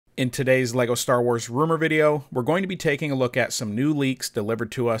In today's LEGO Star Wars rumor video, we're going to be taking a look at some new leaks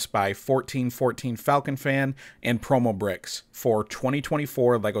delivered to us by 1414 Falcon Fan and PromoBricks for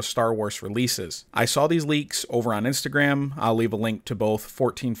 2024 LEGO Star Wars releases. I saw these leaks over on Instagram. I'll leave a link to both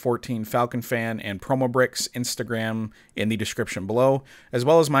 1414 Falcon Fan and PromoBricks Instagram in the description below, as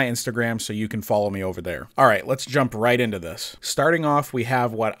well as my Instagram, so you can follow me over there. All right, let's jump right into this. Starting off, we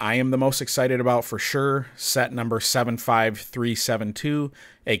have what I am the most excited about for sure, set number 75372.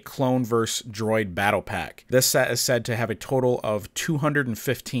 A Cloneverse Droid Battle Pack. This set is said to have a total of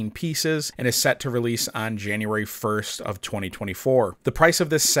 215 pieces and is set to release on January 1st of 2024. The price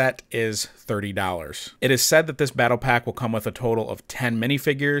of this set is $30. It is said that this battle pack will come with a total of 10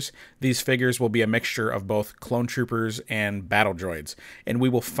 minifigures. These figures will be a mixture of both clone troopers and battle droids, and we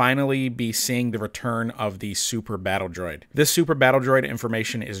will finally be seeing the return of the Super Battle Droid. This Super Battle Droid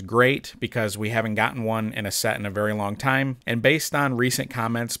information is great because we haven't gotten one in a set in a very long time, and based on recent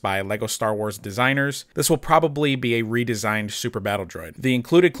comments by LEGO Star Wars designers, this will probably be a redesigned Super Battle Droid. The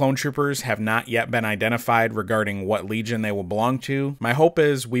included clone troopers have not yet been identified regarding what legion they will belong to. My hope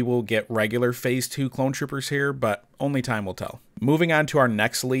is we will get regular Phase 2 clone troopers here, but only time will tell. Moving on to our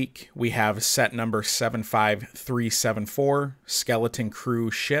next leak, we have set number 75374, Skeleton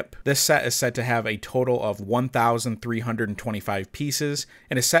Crew Ship. This set is said to have a total of 1,325 pieces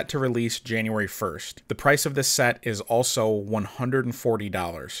and is set to release January 1st. The price of this set is also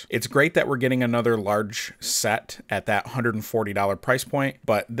 $140. It's great that we're getting another large set at that $140 price point,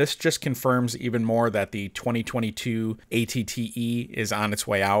 but this just confirms even more that the 2022 ATTE is on its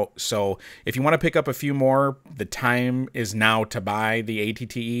way out. So if you want to pick up a few more, the time is now to buy the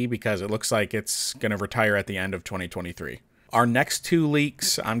ATTE because it looks like it's going to retire at the end of 2023. Our next two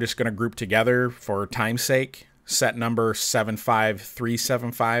leaks, I'm just going to group together for time's sake. Set number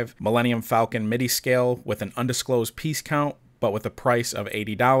 75375, Millennium Falcon MIDI scale with an undisclosed piece count, but with a price of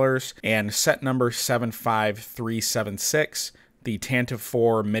 $80. And set number 75376, the Tantive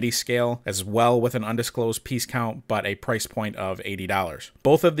 4 MIDI scale, as well with an undisclosed piece count, but a price point of $80.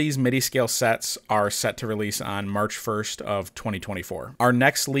 Both of these MIDI scale sets are set to release on March 1st of 2024. Our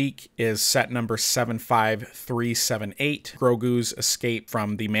next leak is set number 75378, Grogu's escape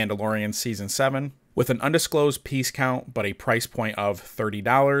from The Mandalorian Season 7. With an undisclosed piece count, but a price point of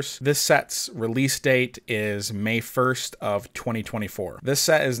 $30. This set's release date is May 1st of 2024. This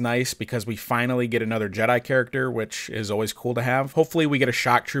set is nice because we finally get another Jedi character, which is always cool to have. Hopefully we get a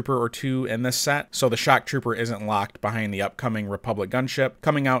shock trooper or two in this set, so the shock trooper isn't locked behind the upcoming Republic gunship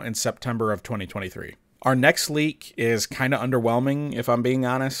coming out in September of 2023. Our next leak is kind of underwhelming, if I'm being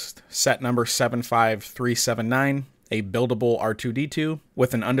honest. Set number 75379. A buildable R2-D2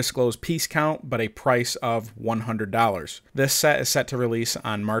 with an undisclosed piece count, but a price of $100. This set is set to release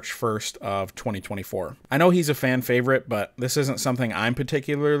on March 1st of 2024. I know he's a fan favorite, but this isn't something I'm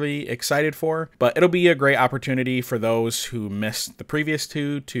particularly excited for, but it'll be a great opportunity for those who missed the previous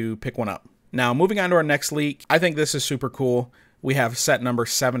two to pick one up. Now, moving on to our next leak, I think this is super cool. We have set number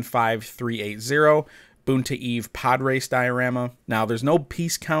 75380, Boonta Eve Pod Race diorama. Now, there's no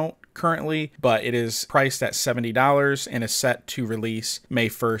piece count currently, but it is priced at $70 and is set to release May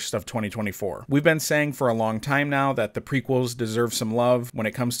 1st of 2024. We've been saying for a long time now that the prequels deserve some love when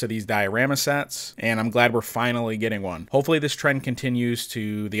it comes to these diorama sets, and I'm glad we're finally getting one. Hopefully this trend continues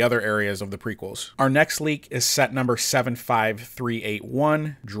to the other areas of the prequels. Our next leak is set number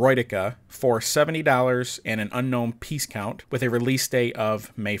 75381, Droideka, for $70 and an unknown piece count with a release date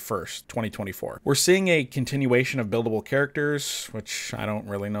of May 1st, 2024. We're seeing a continuation of buildable characters, which I don't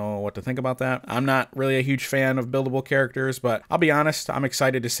really know what to think about that. I'm not really a huge fan of buildable characters, but I'll be honest, I'm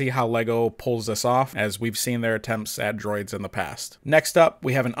excited to see how LEGO pulls this off, as we've seen their attempts at droids in the past. Next up,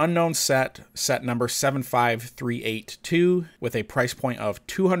 we have an unknown set number 75382, with a price point of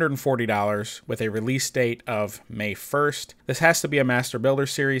 $240, with a release date of May 1st. This has to be a Master Builder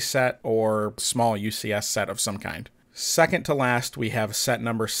Series set or small UCS set of some kind. Second to last, we have set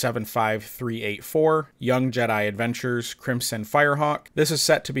number 75384, Young Jedi Adventures Crimson Firehawk. This is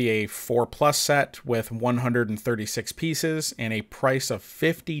set to be a 4+ set with 136 pieces and a price of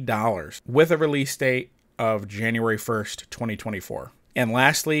 $50, with a release date of January 1st, 2024. And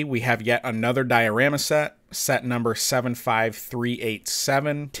lastly, we have yet another diorama set number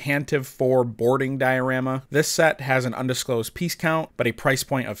 75387, Tantive 4 boarding diorama. This set has an undisclosed piece count, but a price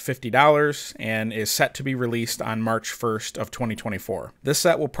point of $50 and is set to be released on March 1st of 2024. This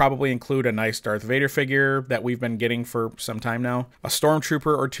set will probably include a nice Darth Vader figure that we've been getting for some time now, a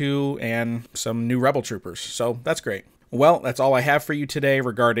stormtrooper or two, and some new rebel troopers. So that's great. Well, that's all I have for you today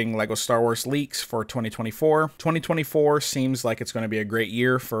regarding LEGO Star Wars leaks for 2024. 2024 seems like it's going to be a great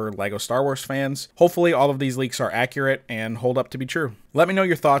year for LEGO Star Wars fans. Hopefully all of these leaks are accurate and hold up to be true. Let me know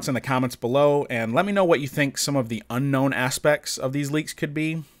your thoughts in the comments below, and let me know what you think some of the unknown aspects of these leaks could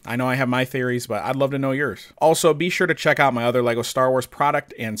be. I know I have my theories, but I'd love to know yours. Also, be sure to check out my other LEGO Star Wars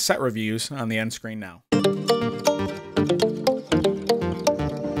product and set reviews on the end screen now.